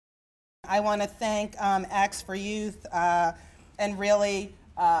I want to thank Acts4Youth, and really,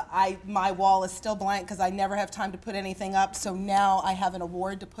 my wall is still blank because I never have time to put anything up, so now I have an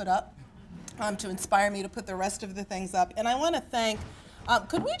award to put up to inspire me to put the rest of the things up. And I want to thank,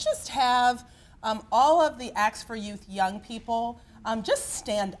 could we just have all of the Acts4Youth young people just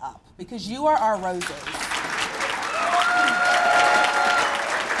stand up, because you are our roses.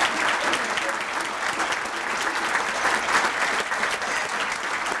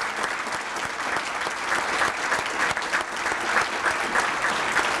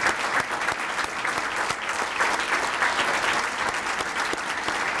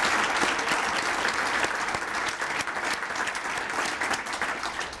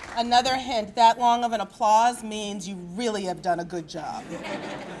 Another hint, that long of an applause means you really have done a good job.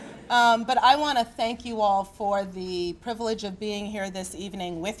 But I want to thank you all for the privilege of being here this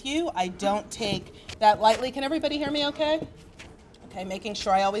evening with you. I don't take that lightly. Can everybody hear me okay? Okay, making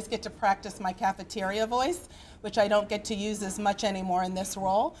sure I always get to practice my cafeteria voice, which I don't get to use as much anymore in this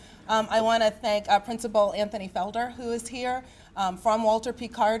role. I want to thank Principal Anthony Felder, who is here from Walter P.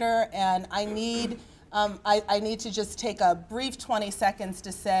 Carter, and I need to just take a brief 20 seconds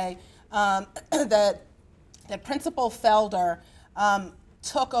to say that Principal Felder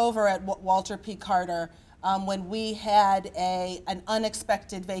took over at Walter P. Carter when we had an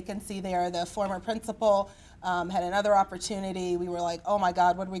unexpected vacancy there. The former principal had another opportunity. We were like, oh my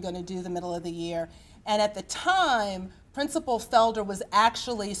God, what are we going to do the middle of the year? And at the time, Principal Felder was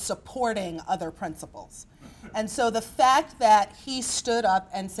actually supporting other principals. And so the fact that he stood up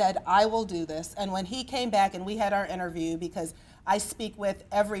and said, I will do this, and when he came back and we had our interview, because I speak with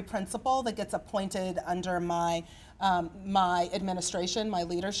every principal that gets appointed under my administration, my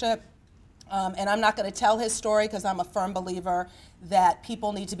leadership, and I'm not going to tell his story because I'm a firm believer that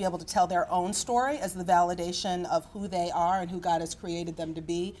people need to be able to tell their own story as the validation of who they are and who God has created them to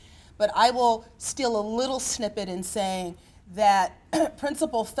be. But I will steal a little snippet in saying that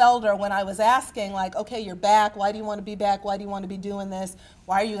Principal Felder, when I was asking, like, okay, you're back, why do you want to be back, why do you want to be doing this,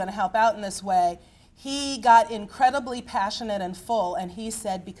 why are you going to help out in this way, he got incredibly passionate and full, and he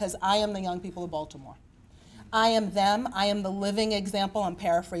said, because I am the young people of Baltimore. I am them, I am the living example, I'm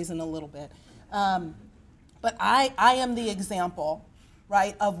paraphrasing a little bit, but I am the example,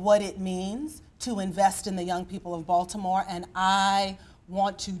 right, of what it means to invest in the young people of Baltimore, and I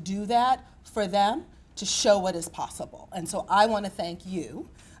want to do that for them, to show what is possible. And so I want to thank you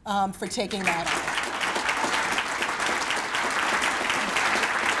for taking that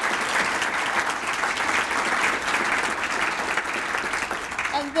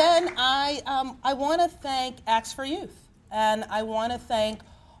on. And then I want to thank Acts4Youth. And I want to thank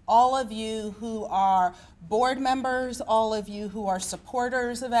all of you who are board members, all of you who are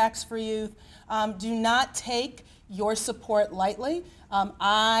supporters of Acts4Youth. Do not take your support lightly.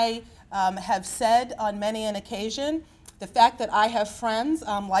 I have said on many an occasion, the fact that I have friends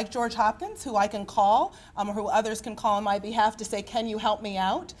like George Hopkins, who I can call, or who others can call on my behalf to say, can you help me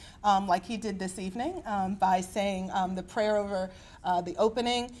out, like he did this evening by saying the prayer over the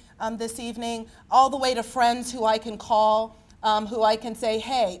opening this evening, all the way to friends who I can call, who I can say,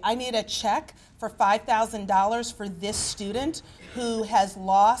 hey, I need a check for $5,000 for this student who has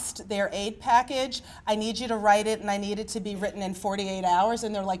lost their aid package. I need you to write it, and I need it to be written in 48 hours.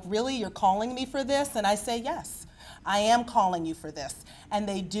 And they're like, really, you're calling me for this? And I say, yes, I am calling you for this. And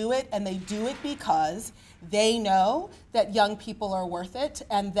they do it because they know that young people are worth it,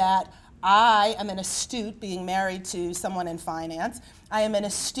 and that I am an astute, being married to someone in finance, I am an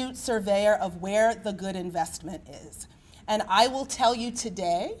astute surveyor of where the good investment is. And I will tell you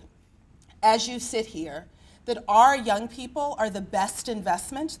today, as you sit here, that our young people are the best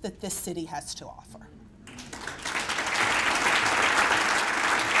investment that this city has to offer.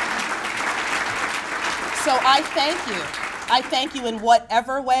 So I thank you. I thank you in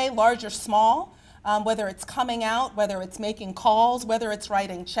whatever way, large or small, whether it's coming out, whether it's making calls, whether it's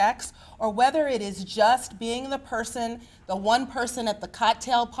writing checks, or whether it is just being the person, the one person at the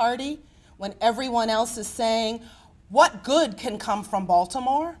cocktail party when everyone else is saying, what good can come from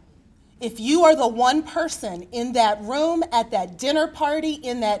Baltimore? If you are the one person in that room, at that dinner party,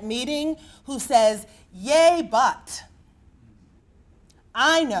 in that meeting, who says, yay, but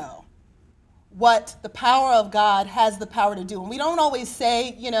I know what the power of God has the power to do. And we don't always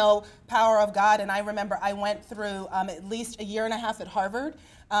say, you know, power of God. And I remember I went through at least a year and a half at Harvard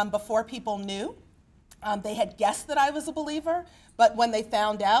before people knew. They had guessed that I was a believer, but when they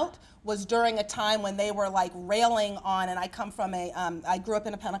found out was during a time when they were like railing on, and I grew up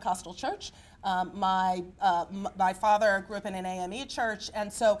in a Pentecostal church, My father grew up in an AME church,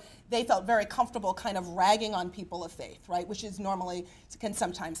 and so they felt very comfortable kind of ragging on people of faith, right, which is normally, can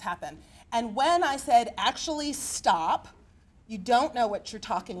sometimes happen. And when I said, actually stop, you don't know what you're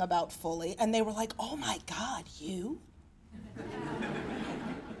talking about fully, and they were like, oh my God, you?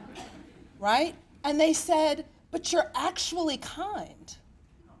 Right? And they said, but you're actually kind.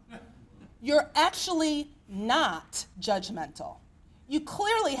 You're actually not judgmental. You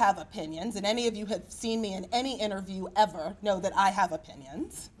clearly have opinions, and any of you have seen me in any interview ever know that I have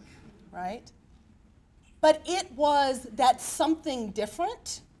opinions, right? But it was that something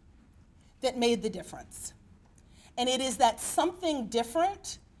different that made the difference. And it is that something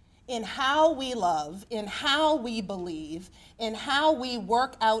different in how we love, in how we believe, in how we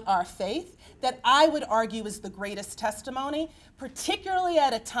work out our faith that I would argue is the greatest testimony, particularly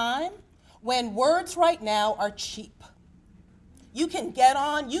at a time when words right now are cheap. You can get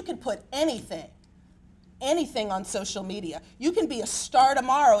on, you can put anything on social media. You can be a star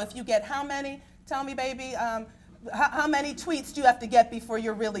tomorrow if you get how many, tell me baby, how many tweets do you have to get before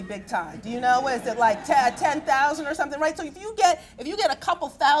you're really big time? Do you know, is it like 10,000 or something, right? So if you get a couple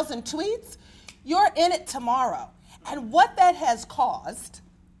thousand tweets, you're in it tomorrow. And what that has caused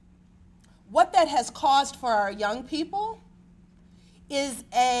for our young people is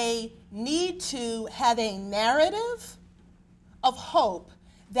a need to have a narrative of hope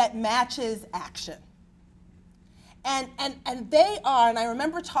that matches action. And they are, and I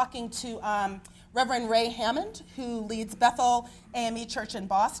remember talking to Reverend Ray Hammond, who leads Bethel AME Church in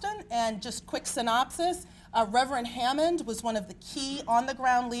Boston, and just quick synopsis, Reverend Hammond was one of the key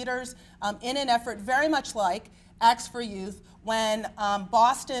on-the-ground leaders in an effort very much like Acts4Youth when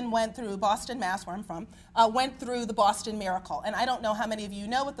Boston, Mass, where I'm from, went through the Boston Miracle. And I don't know how many of you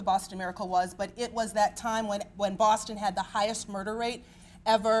know what the Boston Miracle was, but it was that time when Boston had the highest murder rate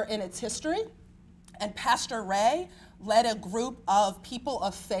ever in its history. And Pastor Ray led a group of people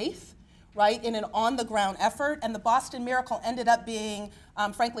of faith, right, in an on-the-ground effort. And the Boston Miracle ended up being,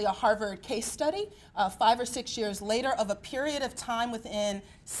 frankly, a Harvard case study 5 or 6 years later of a period of time within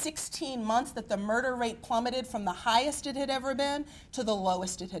 16 months that the murder rate plummeted from the highest it had ever been to the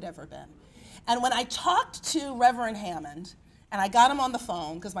lowest it had ever been. And when I talked to Reverend Hammond, and I got him on the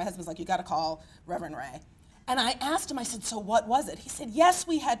phone, because my husband's like, you got to call Reverend Ray. And I asked him, I said, so what was it? He said, yes,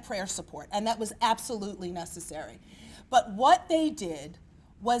 we had prayer support, and that was absolutely necessary. But what they did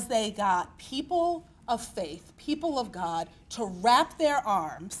was they got people of faith, people of God, to wrap their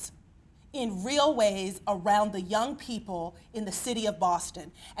arms in real ways around the young people in the city of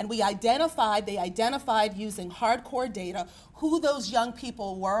Boston. And they identified using hardcore data who those young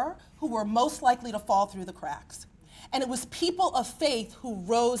people were who were most likely to fall through the cracks. And it was people of faith who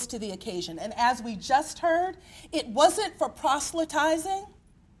rose to the occasion. And as we just heard, it wasn't for proselytizing.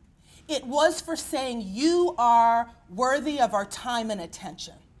 It was for saying, you are worthy of our time and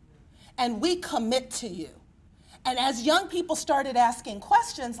attention. And we commit to you. And as young people started asking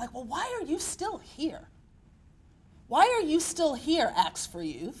questions like, well, why are you still here? Why are you still here,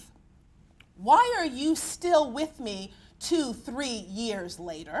 Acts4Youth? Why are you still with me 2-3 years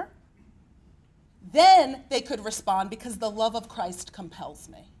later? Then they could respond, because the love of Christ compels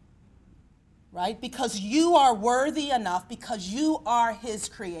me, right? Because you are worthy enough, because you are his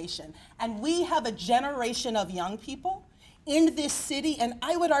creation. And we have a generation of young people in this city, and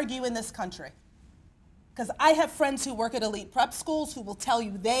I would argue in this country, because I have friends who work at elite prep schools who will tell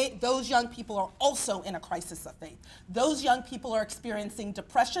you those young people are also in a crisis of faith. Those young people are experiencing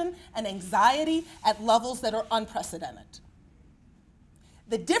depression and anxiety at levels that are unprecedented.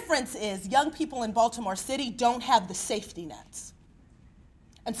 The difference is young people in Baltimore City don't have the safety nets.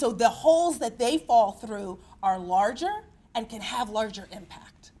 And so the holes that they fall through are larger and can have larger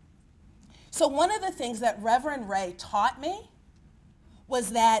impact. So one of the things that Reverend Ray taught me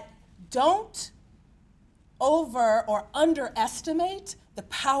was that don't over or underestimate the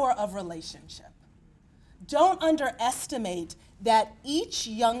power of relationship. Don't underestimate that each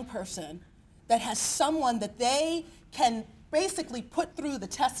young person that has someone that they can basically put through the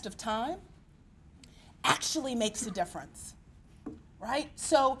test of time actually makes a difference, right?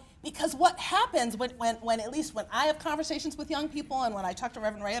 So, because what happens when at least when I have conversations with young people and when I talk to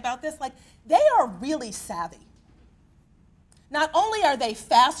Reverend Ray about this, like, they are really savvy. Not only are they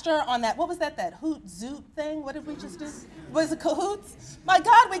faster on that, what was that hoot zoot thing? What did we just do? Was it cahoots? My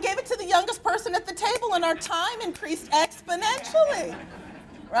God, we gave it to the youngest person at the table and our time increased exponentially,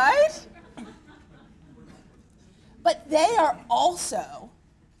 right? But they are also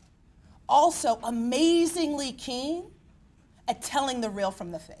amazingly keen at telling the real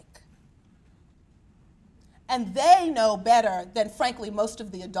from the fake. And they know better than, frankly, most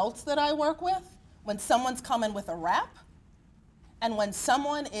of the adults that I work with when someone's coming with a rap and when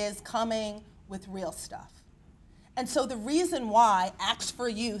someone is coming with real stuff. And so the reason why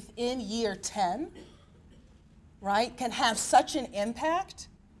Acts4Youth in year 10, right, can have such an impact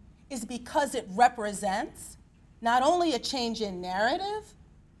is because it represents not only a change in narrative,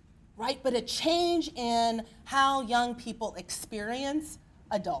 right, but a change in how young people experience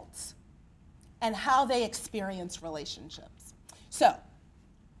adults and how they experience relationships. So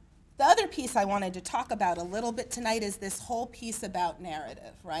the other piece I wanted to talk about a little bit tonight is this whole piece about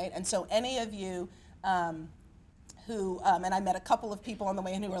narrative, right? And so any of you and I met a couple of people on the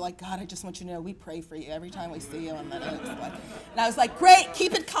way in who were like, God, I just want you to know we pray for you every time we see you. And I was like, great,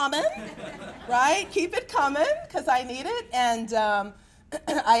 keep it coming, right? Keep it coming, because I need it. And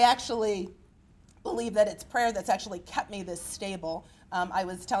I actually believe that it's prayer that's actually kept me this stable. I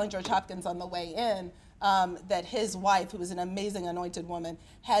was telling George Hopkins on the way in that his wife, who is an amazing anointed woman,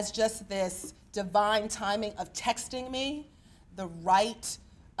 has just this divine timing of texting me the right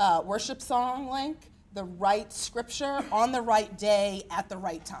worship song link, the right scripture on the right day at the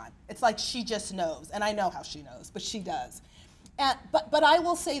right time. It's like she just knows, and I know how she knows, but she does. But I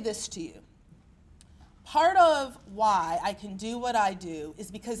will say this to you. Part of why I can do what I do is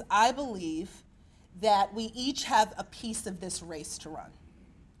because I believe that we each have a piece of this race to run.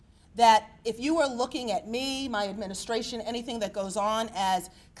 That if you are looking at me, my administration, anything that goes on as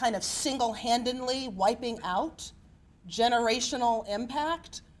kind of single-handedly wiping out generational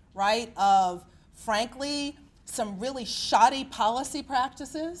impact, right, of frankly, some really shoddy policy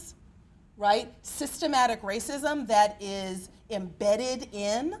practices, right? Systematic racism that is embedded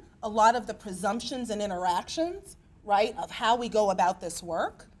in a lot of the presumptions and interactions, right, of how we go about this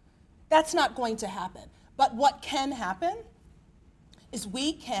work. That's not going to happen. But what can happen is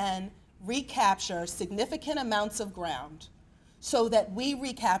we can recapture significant amounts of ground so that we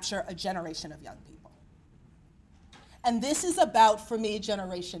recapture a generation of young people. And this is about, for me,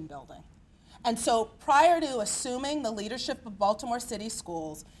 generation building. And so prior to assuming the leadership of Baltimore City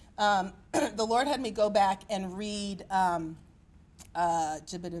Schools, the Lord had me go back and read, it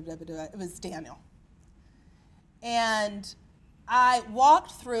was Daniel. And I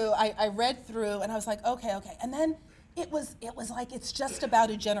walked through, I read through, and I was like, okay. And then it was like, it's just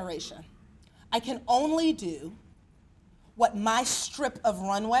about a generation. I can only do what my strip of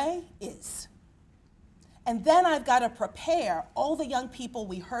runway is. And then I've got to prepare all the young people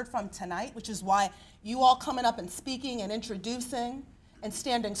we heard from tonight, which is why you all coming up and speaking and introducing and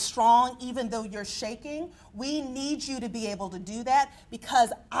standing strong, even though you're shaking. We need you to be able to do that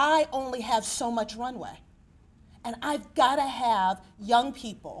because I only have so much runway. And I've got to have young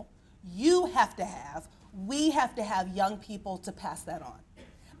people. You have to have, we have to have young people to pass that on.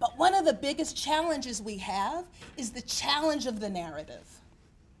 But one of the biggest challenges we have is the challenge of the narrative.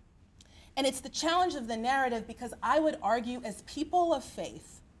 And it's the challenge of the narrative because I would argue as people of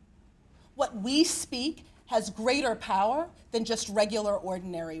faith, what we speak has greater power than just regular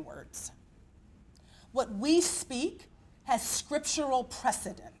ordinary words. What we speak has scriptural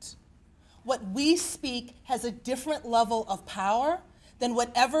precedent. What we speak has a different level of power than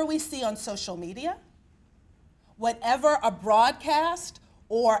whatever we see on social media, whatever a broadcast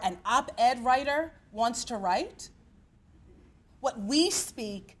or an op-ed writer wants to write. What we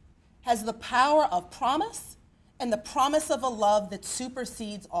speak has the power of promise and the promise of a love that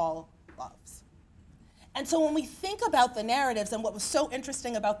supersedes all loves. And so when we think about the narratives and what was so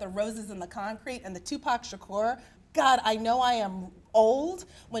interesting about the Roses in the Concrete and the Tupac Shakur, God, I know I am old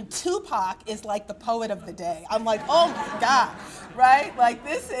when Tupac is like the poet of the day. I'm like, oh my God, right? Like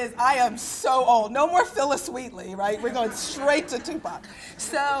I am so old. No more Phyllis Wheatley, right? We're going straight to Tupac.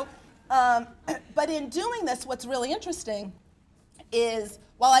 So, but in doing this, what's really interesting is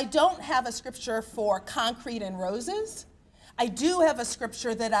while I don't have a scripture for concrete and roses, I do have a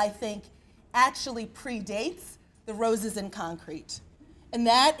scripture that I think actually predates the roses and concrete. And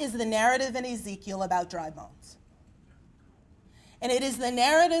that is the narrative in Ezekiel about dry bones. And it is the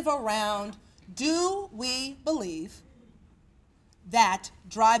narrative around, do we believe that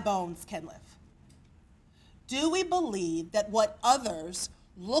dry bones can live? Do we believe that what others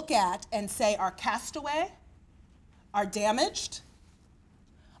look at and say are castaway, are damaged,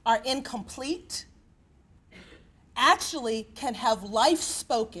 are incomplete, actually can have life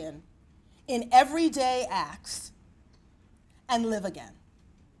spoken in everyday acts and live again?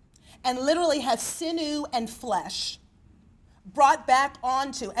 And literally have sinew and flesh brought back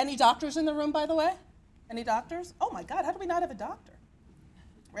onto, any doctors in the room, by the way? Any doctors? Oh my God, how do we not have a doctor?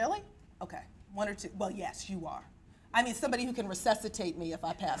 Really? Okay, one or two. Well, yes, you are. I mean somebody who can resuscitate me if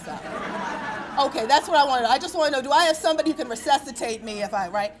I pass out. Okay, that's what I want to know. I just want to know, do I have somebody who can resuscitate me if I,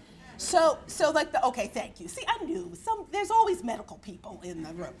 right? So like okay, thank you. See, I knew there's always medical people in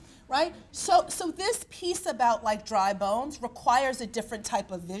the room, right? So this piece about like dry bones requires a different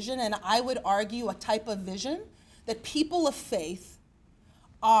type of vision, and I would argue a type of vision that people of faith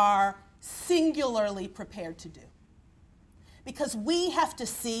are singularly prepared to do. Because we have to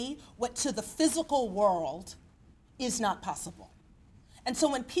see what to the physical world is not possible. And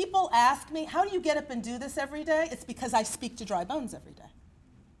so when people ask me, how do you get up and do this every day? It's because I speak to dry bones every day.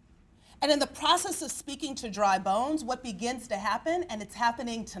 And in the process of speaking to dry bones, what begins to happen, and it's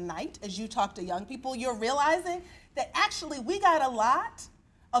happening tonight as you talk to young people, you're realizing that actually we got a lot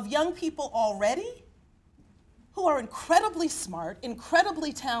of young people already who are incredibly smart,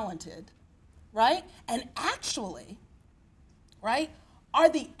 incredibly talented, right? And actually, right, are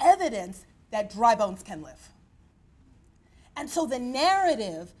the evidence that dry bones can live. And so the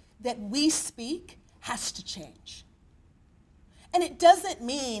narrative that we speak has to change. And it doesn't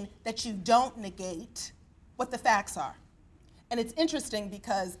mean that you don't negate what the facts are. And it's interesting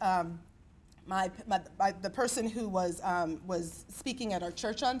because the person who was speaking at our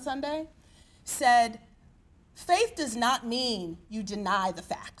church on Sunday said, faith does not mean you deny the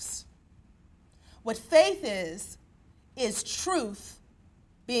facts. What faith is truth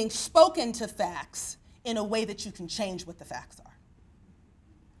being spoken to facts in a way that you can change what the facts are.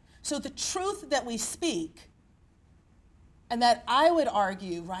 So the truth that we speak, and that I would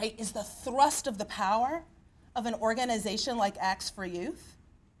argue, right, is the thrust of the power of an organization like Acts4Youth,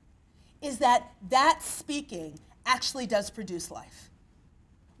 is that speaking actually does produce life.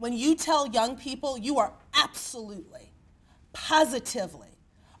 When you tell young people you are absolutely, positively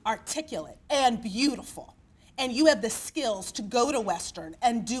articulate and beautiful, and you have the skills to go to Western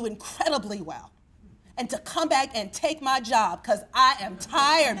and do incredibly well, and to come back and take my job because I am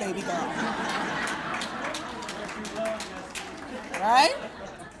tired, baby girl. Right?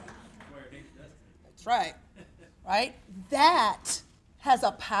 That's right. Right? That has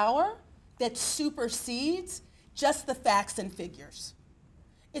a power that supersedes just the facts and figures.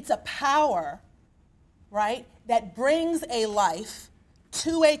 It's a power, right, that brings a life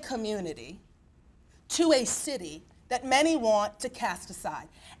to a community, to a city that many want to cast aside.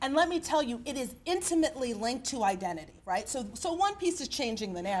 And let me tell you, it is intimately linked to identity, right? So one piece is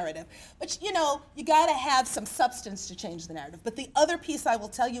changing the narrative, but you know, you gotta have some substance to change the narrative. But the other piece I will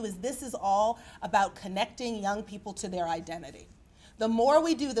tell you is this is all about connecting young people to their identity. The more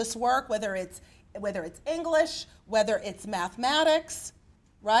we do this work, whether it's English, whether it's mathematics,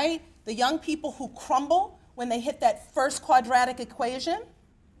 right? The young people who crumble when they hit that first quadratic equation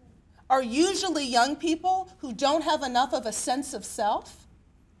are usually young people who don't have enough of a sense of self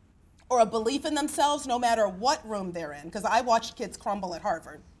or a belief in themselves no matter what room they're in, because I watched kids crumble at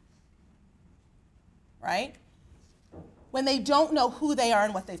Harvard, right? When they don't know who they are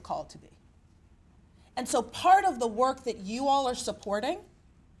and what they've called to be. And so part of the work that you all are supporting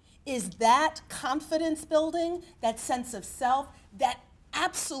is that confidence building, that sense of self, that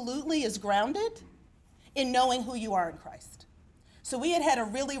absolutely is grounded in knowing who you are in Christ. So we had a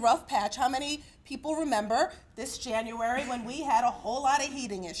really rough patch. How many people remember this January when we had a whole lot of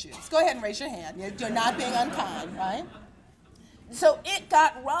heating issues? Go ahead and raise your hand. You're not being unkind, right? So it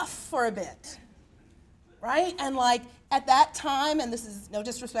got rough for a bit, right? And like at that time, and this is no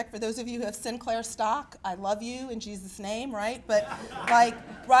disrespect for those of you who have Sinclair stock, I love you in Jesus' name, right? But like,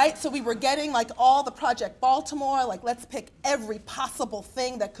 right? So we were getting like all the Project Baltimore, like let's pick every possible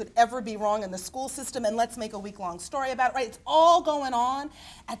thing that could ever be wrong in the school system and let's make a week-long story about it, right? It's all going on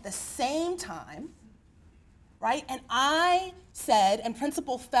at the same time, right? And I said, and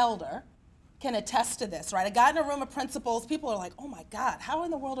Principal Felder can attest to this, right? I got in a room of principals, people are like, oh my God, how in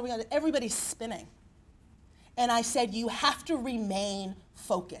the world are we gonna, everybody's spinning. And I said, you have to remain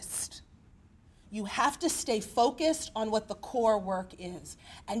focused. You have to stay focused on what the core work is.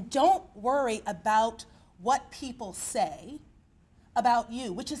 And don't worry about what people say about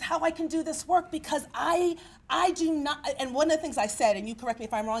you, which is how I can do this work, because I do not, and one of the things I said, and you correct me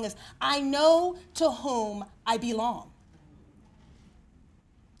if I'm wrong, is I know to whom I belong.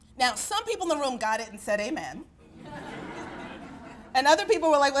 Now, some people in the room got it and said amen. And other people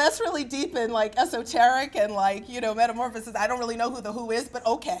were like, well, that's really deep and like esoteric and like, you know, metamorphosis. I don't really know who the who is, but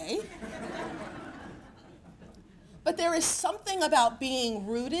okay. But there is something about being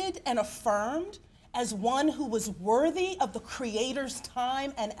rooted and affirmed as one who was worthy of the Creator's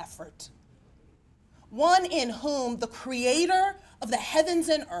time and effort. One in whom the Creator of the heavens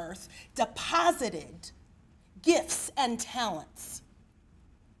and earth deposited gifts and talents.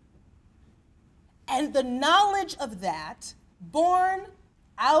 And the knowledge of that, born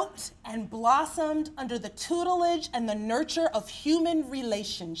out and blossomed under the tutelage and the nurture of human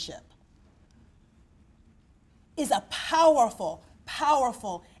relationship, is a powerful,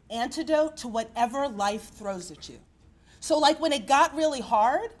 powerful antidote to whatever life throws at you. So like when it got really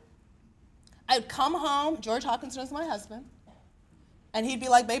hard, I'd come home, George Hawkinson is my husband, and he'd be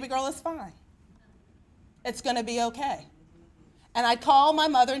like, baby girl, it's fine. It's gonna be okay. And I'd call my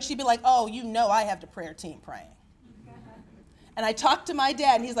mother and she'd be like, oh, you know I have the prayer team praying. And I talked to my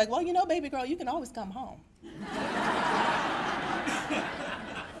dad and he's like, well, you know, baby girl, you can always come home.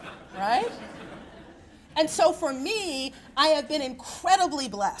 Right? And so for me, I have been incredibly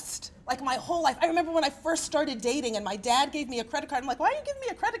blessed. Like my whole life. I remember when I first started dating and my dad gave me a credit card. I'm like, why are you giving me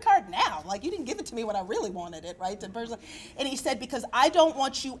a credit card now? Like, you didn't give it to me when I really wanted it, right? And he said, because I don't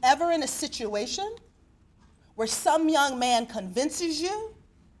want you ever in a situation where some young man convinces you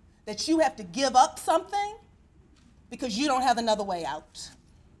that you have to give up something because you don't have another way out.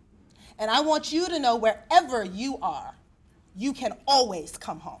 And I want you to know wherever you are, you can always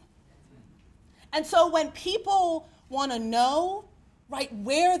come home. And so when people want to know, right,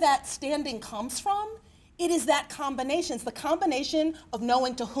 where that standing comes from, it is that combination. It's the combination of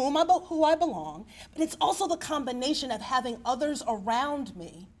knowing to who I belong, but it's also the combination of having others around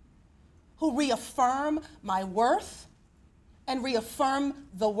me who reaffirm my worth and reaffirm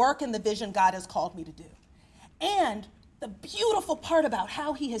the work and the vision God has called me to do. And the beautiful part about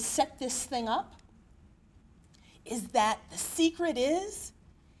how he has set this thing up is that the secret is,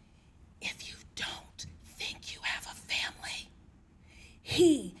 if you don't think you have a family,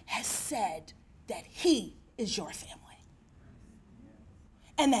 he has said that he is your family.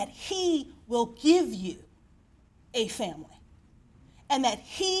 And that he will give you a family. And that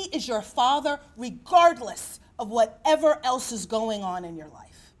he is your father regardless of whatever else is going on in your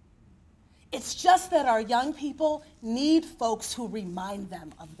life. It's just that our young people need folks who remind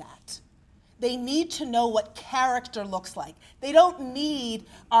them of that. They need to know what character looks like. They don't need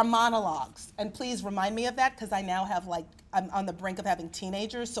our monologues. And please remind me of that, because I now have I'm on the brink of having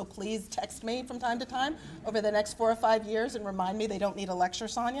teenagers, so please text me from time to time over the next 4 or 5 years and remind me they don't need a lecture,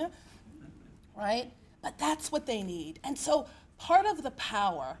 Sonja, right? But that's what they need. And so part of the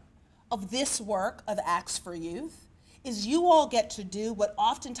power of this work of Acts4Youth is you all get to do what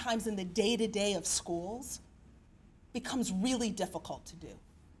oftentimes in the day-to-day of schools becomes really difficult to do.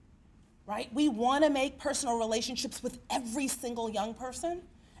 Right? We want to make personal relationships with every single young person.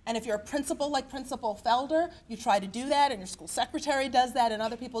 And if you're a principal like Principal Felder, you try to do that, and your school secretary does that, and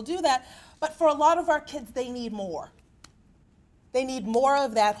other people do that. But for a lot of our kids, they need more. They need more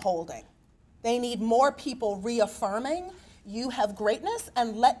of that holding. They need more people reaffirming, you have greatness,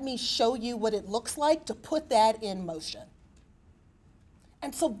 and let me show you what it looks like to put that in motion.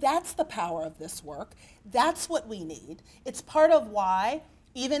 And so that's the power of this work. That's what we need. It's part of why,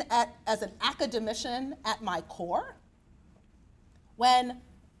 even as an academician at my core, when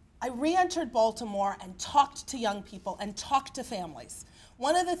I re-entered Baltimore and talked to young people and talked to families,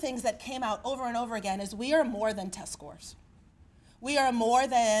 one of the things that came out over and over again is we are more than test scores. We are more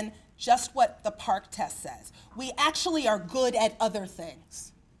than just what the PARCC test says. We actually are good at other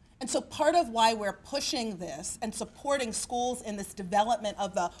things. And so part of why we're pushing this and supporting schools in this development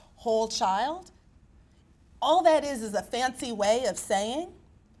of the whole child, all that is a fancy way of saying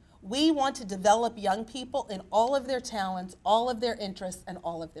we want to develop young people in all of their talents, all of their interests, and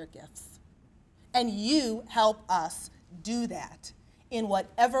all of their gifts. And you help us do that in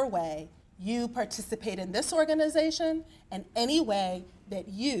whatever way you participate in this organization and any way that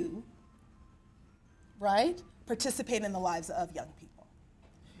you, right, participate in the lives of young people.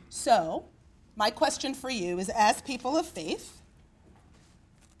 So, my question for you is, as people of faith,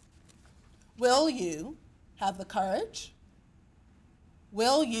 will you have the courage?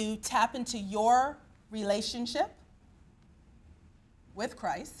 Will you tap into your relationship with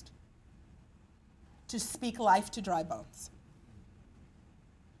Christ to speak life to dry bones?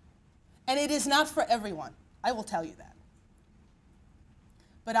 And it is not for everyone, I will tell you that.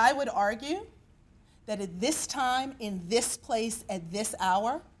 But I would argue that at this time, in this place, at this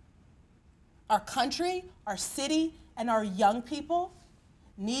hour, our country, our city, and our young people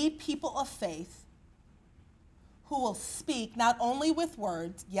need people of faith who will speak not only with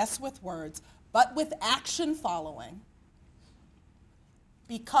words, yes, with words, but with action following.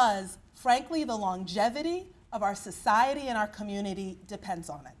 Because, frankly, the longevity of our society and our community depends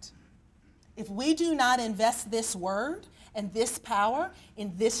on it. If we do not invest this word and this power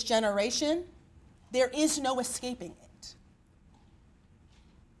in this generation, there is no escaping it.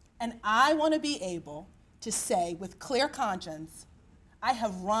 And I want to be able to say with clear conscience, I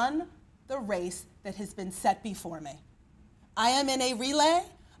have run the race that has been set before me. I am in a relay.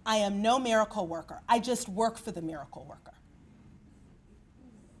 I am no miracle worker. I just work for the miracle worker.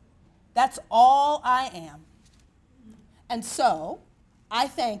 That's all I am. And so, I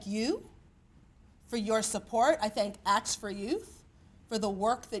thank you for your support. I thank Acts4Youth for the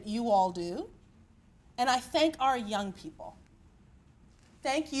work that you all do. And I thank our young people.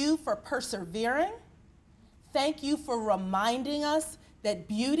 Thank you for persevering. Thank you for reminding us that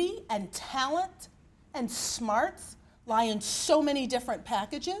beauty and talent and smarts lie in so many different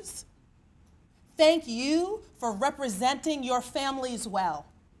packages. Thank you for representing your families well.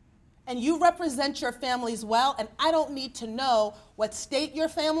 And you represent your families well, and I don't need to know what state your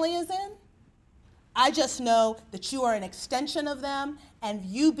family is in. I just know that you are an extension of them, and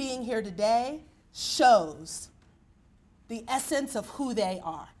you being here today shows the essence of who they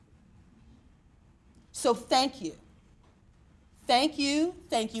are. So thank you. Thank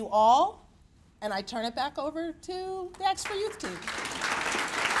you all, and I turn it back over to the Acts4Youth team.